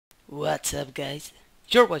What's up, guys?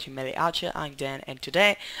 You're watching Meele Archer, I'm Dan, and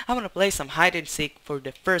today I'm gonna play some hide and seek for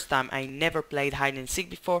the first time. I never played hide and seek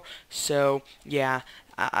before, so yeah,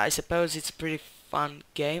 I suppose it's a pretty fun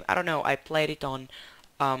game. I don't know, I played it on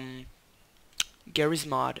Gary's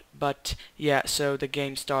mod, but yeah, so the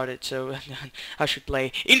game started, so I should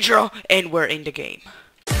play intro, and we're in the game.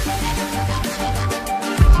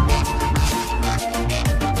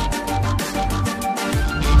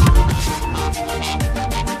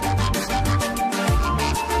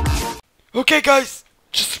 Okay, guys,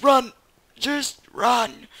 just run, just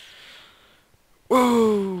run.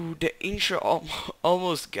 Whoa, the intro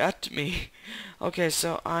almost got me. Okay,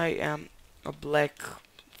 so I am a black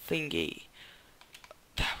thingy.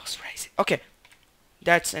 That was crazy. Okay,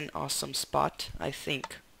 that's an awesome spot, I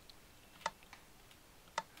think.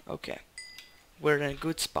 Okay, we're in a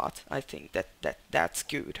good spot. I think that's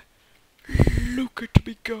good. Look at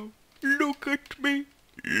me go. Look at me.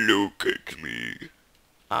 Look at me.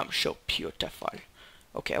 I'm so beautiful.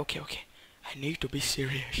 Okay. I need to be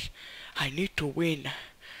serious. I need to win.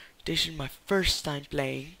 This is my first time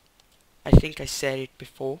playing. I think I said it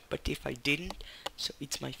before, but if I didn't, so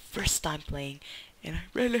it's my first time playing, and I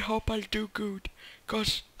really hope I'll do good,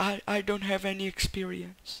 cause I don't have any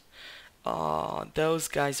experience. Those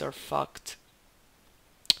guys are fucked.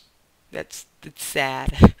 That's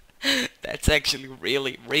sad. That's actually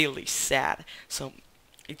really sad. So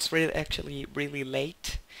it's actually really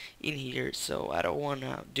late in here, so I don't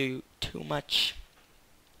wanna do too much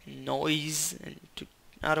noise and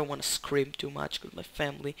I don't wanna scream too much because my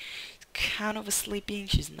family is kind of sleeping.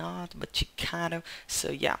 She's not, but she kind of.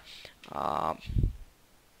 So yeah, um,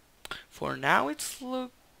 for now it's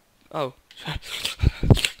look. Oh,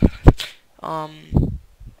 um,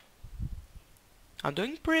 I'm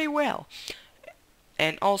doing pretty well,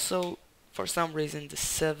 and also for some reason the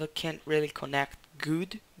server can't really connect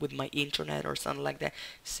good with my internet or something like that,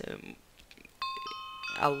 so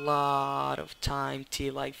a lot of time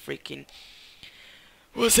till I freaking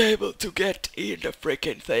was able to get in the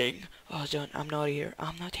freaking thing. Oh John, I'm not here,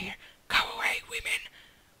 go away,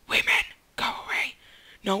 women, go away.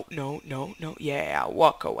 No, yeah,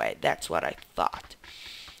 walk away. That's what I thought.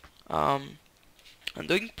 I'm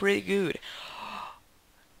doing pretty good.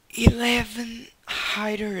 11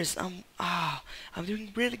 hiders. I'm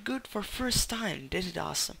doing really good for first time. This is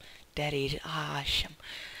awesome. That is awesome.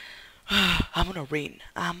 I'm gonna win.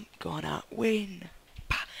 I'm gonna win.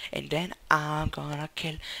 And then I'm gonna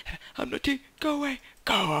kill. I'm not here. Go away.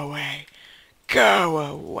 Go away. Go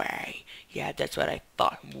away. Yeah, that's what I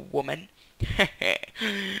thought, woman.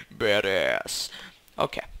 Badass.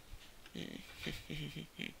 Okay.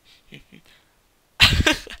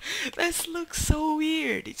 This looks so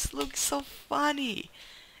weird. It looks so funny.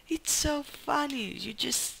 It's so funny. You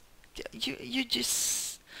just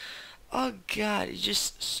oh god, you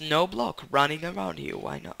just snowblock running around here.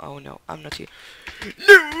 Why not? Oh no, I'm not here.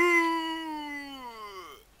 No.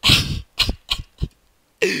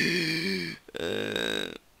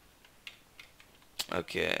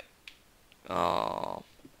 Okay. Oh,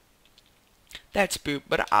 that's poop.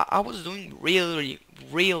 But I was doing really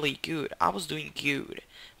good. I was doing good.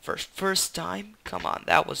 First time? Come on,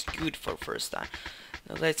 that was good for first time.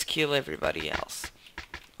 Now let's kill everybody else.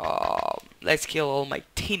 Let's kill all my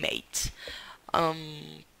teammates.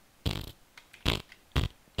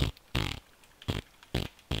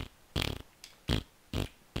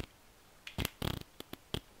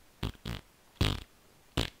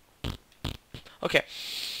 Okay.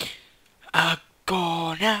 I'm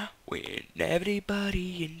gonna win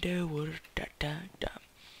everybody in the world. Da, da, da.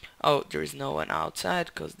 Oh, there is no one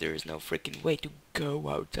outside because there is no freaking way to go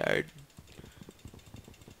outside.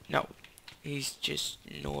 No, he's just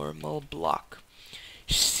normal block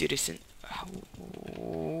citizen.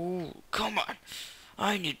 Oh, come on,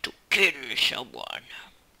 I need to kill someone.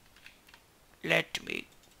 Let me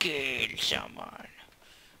kill someone.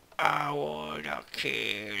 I wanna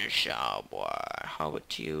kill someone. How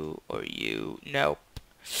about you or you? Nope.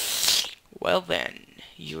 Well then,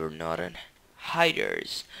 you're not on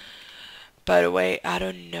hiders. By the way, I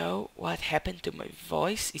don't know what happened to my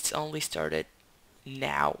voice. It's only started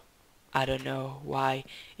now. I don't know why.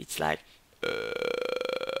 It's like,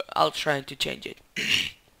 I'll try to change it.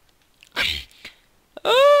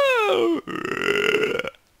 Oh.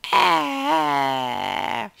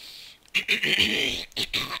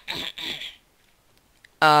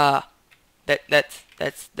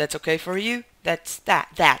 That's okay for you? That's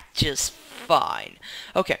just fine.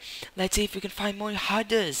 Okay, let's see if we can find more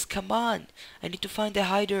hiders. Come on, I need to find the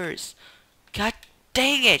hiders. God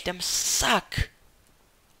dang it, I'm suck.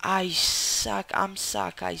 I suck. I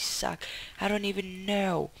suck. I don't even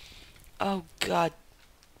know. Oh god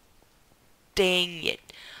dang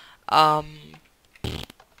it. Um,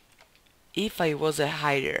 if I was a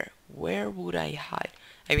hider, where would I hide?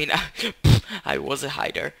 I mean, I was a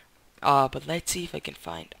hider. But let's see if I can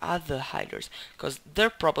find other hiders, cause they're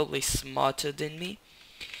probably smarter than me.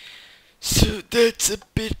 So that's a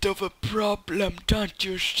bit of a problem, don't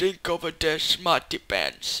you think, over there, smarty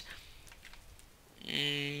pants?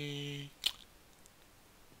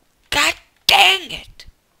 God dang it!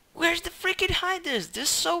 Where's the freaking hiders? They're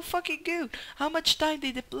so fucking good. How much time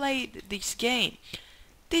did they play this game?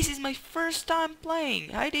 This is my first time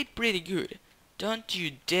playing. I did pretty good. Don't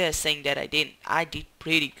you dare saying that I didn't. I did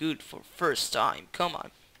pretty good for first time. Come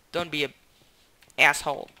on. Don't be a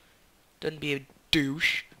asshole. Don't be a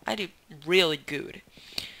douche. I did really good.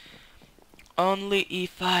 Only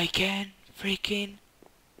if I can freaking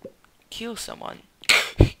kill someone.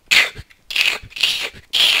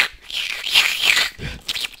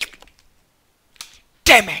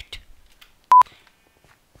 Damn it!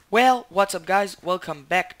 Well, what's up guys? Welcome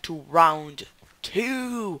back to round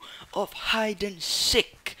 2 of hide and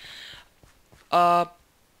seek. Yeah.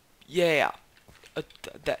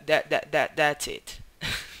 That's it.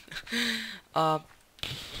 uh,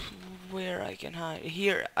 where I can hide?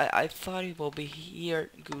 Here, I thought it will be here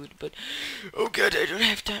good, but oh god, I don't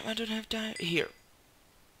have time. Here.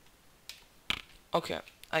 Okay,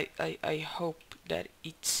 I hope that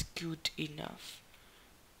it's good enough.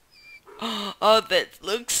 Oh, that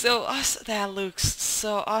looks so awesome. That looks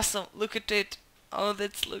so awesome. Look at it. Oh,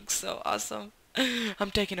 that looks so awesome.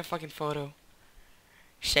 I'm taking a fucking photo.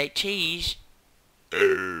 Say cheese.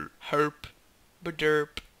 Herp.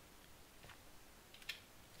 Baderp.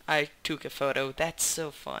 I took a photo. That's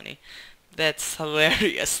so funny. That's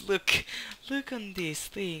hilarious. Look on this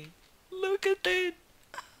thing. Look at it.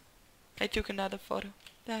 I took another photo.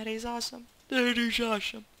 That is awesome. That is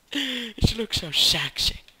awesome. It looks so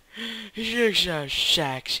sexy. It looks so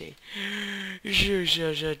sexy. It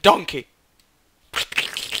looks so donkey.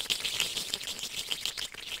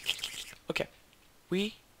 Okay,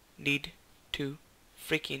 we need to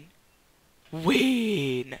freaking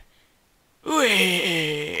win.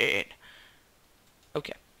 Win.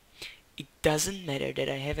 Okay, it doesn't matter that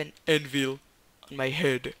I have an anvil on my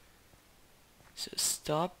head. So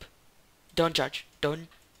stop. Don't judge. Don't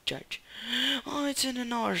judge. Oh, it's in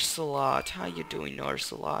an Ocelot. How you doing,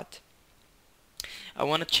 Ocelot? I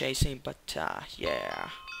wanna chase him, but yeah.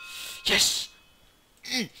 Yes.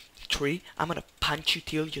 Tree, I'm gonna punch you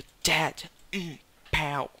till you're dead.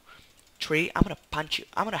 Pow. Tree, I'm gonna punch you.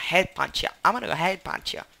 I'm gonna head punch you. I'm gonna head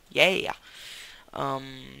punch you. Yeah.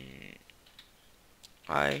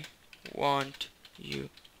 I want you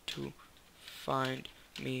to find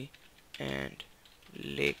me and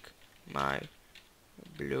lick my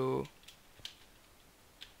blue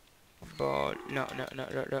ball. No.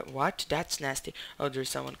 What? That's nasty. Oh, there's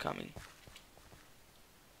someone coming.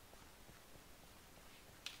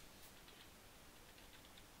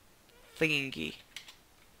 Thingy.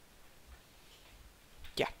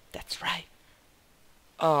 Yeah, that's right.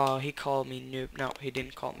 Oh, he called me noob. No, he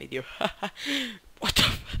didn't call me dear. What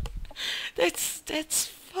the? That's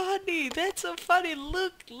funny. That's so funny.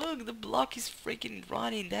 Look, the block is freaking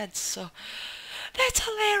running. That's hilarious.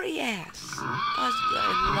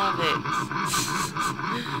 I love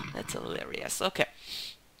it. That's hilarious. Okay.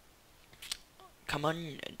 Come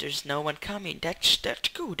on, there's no one coming. That's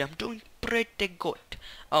good. I'm doing pretty good.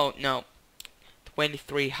 Oh no.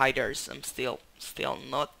 23 hiders. I'm still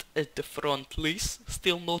not at the front list.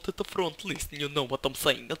 Still not at the front list. You know what I'm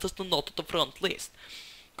saying? That is not at the front list.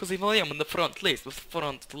 Because if I am in the front list,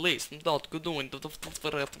 I'm not doing the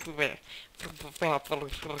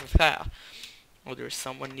oh, there's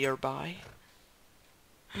someone nearby.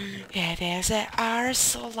 Yeah, there's an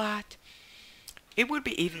Arcelot. It would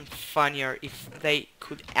be even funnier if they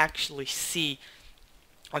could actually see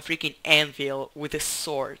a freaking anvil with a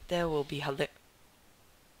sword. That will be hilarious.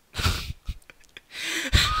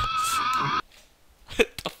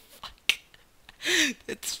 What the fuck?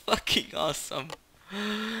 That's fucking awesome.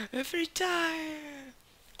 Every time.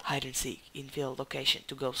 Hide and seek. Infill location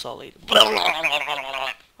to go solid.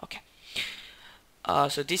 Okay.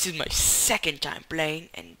 So this is my second time playing,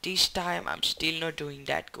 and this time I'm still not doing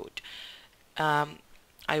that good.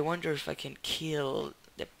 I wonder if I can kill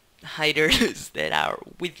the hiders that are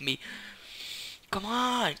with me. Come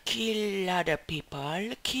on, kill other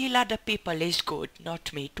people. Kill other people is good,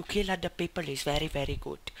 not me. To kill other people is very, very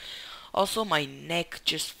good. Also, my neck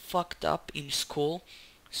just fucked up in school.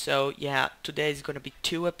 So, yeah, today is gonna be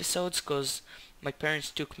 2 episodes because my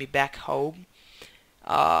parents took me back home.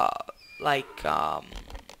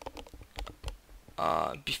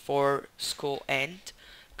 before school end,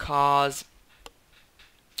 cause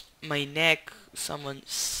my neck, someone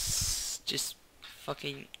just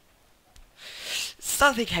fucking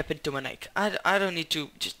something happened to my neck. I don't need to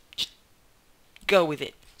just go with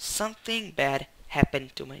it. Something bad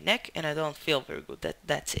happened to my neck, and I don't feel very good.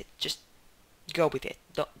 That's it. Just go with it.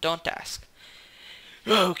 Don't ask.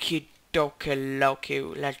 Okie dokie loki.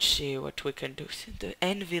 Let's see what we can do. The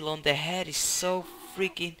anvil on the head is so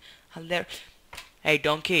freaking hilarious. Hey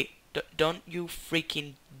donkey, don't you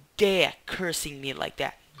freaking dare cursing me like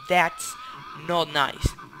that. That's not nice.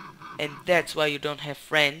 And that's why you don't have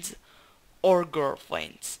friends or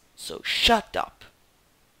girlfriends. So shut up.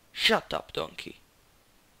 Shut up, donkey.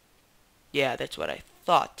 Yeah, that's what I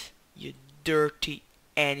thought, you dirty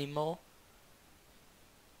animal.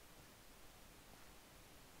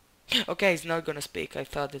 Okay, he's not gonna speak. I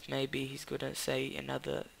thought that maybe he's gonna say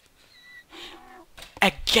another...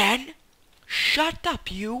 Again? Shut up,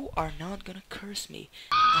 you are not gonna curse me.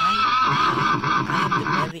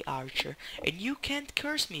 I am the Meele Archer, and you can't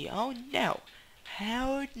curse me. Oh no.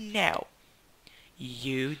 How no?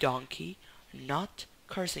 You donkey, not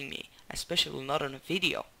cursing me, especially not on a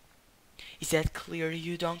video. Is that clear to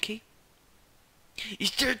you, donkey?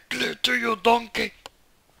 Is that clear to you, donkey?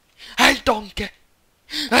 Hey, donkey!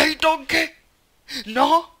 Hey, donkey!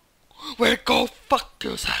 No? Well, go fuck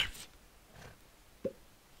yourself.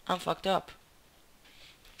 I'm fucked up.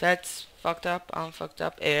 That's fucked up. I'm fucked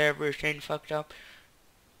up. Everything fucked up.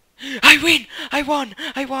 I win! I won!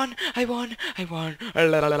 I won! I won! I won! I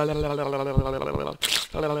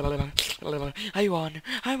won!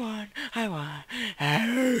 I won! I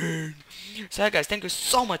won! So guys, thank you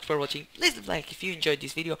so much for watching. Please leave a like if you enjoyed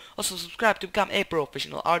this video. Also subscribe to become a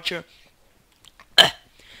professional archer.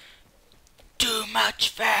 Too much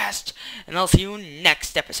fast! And I'll see you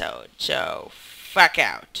next episode. So, fuck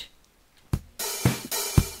out.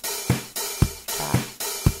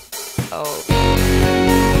 Oh.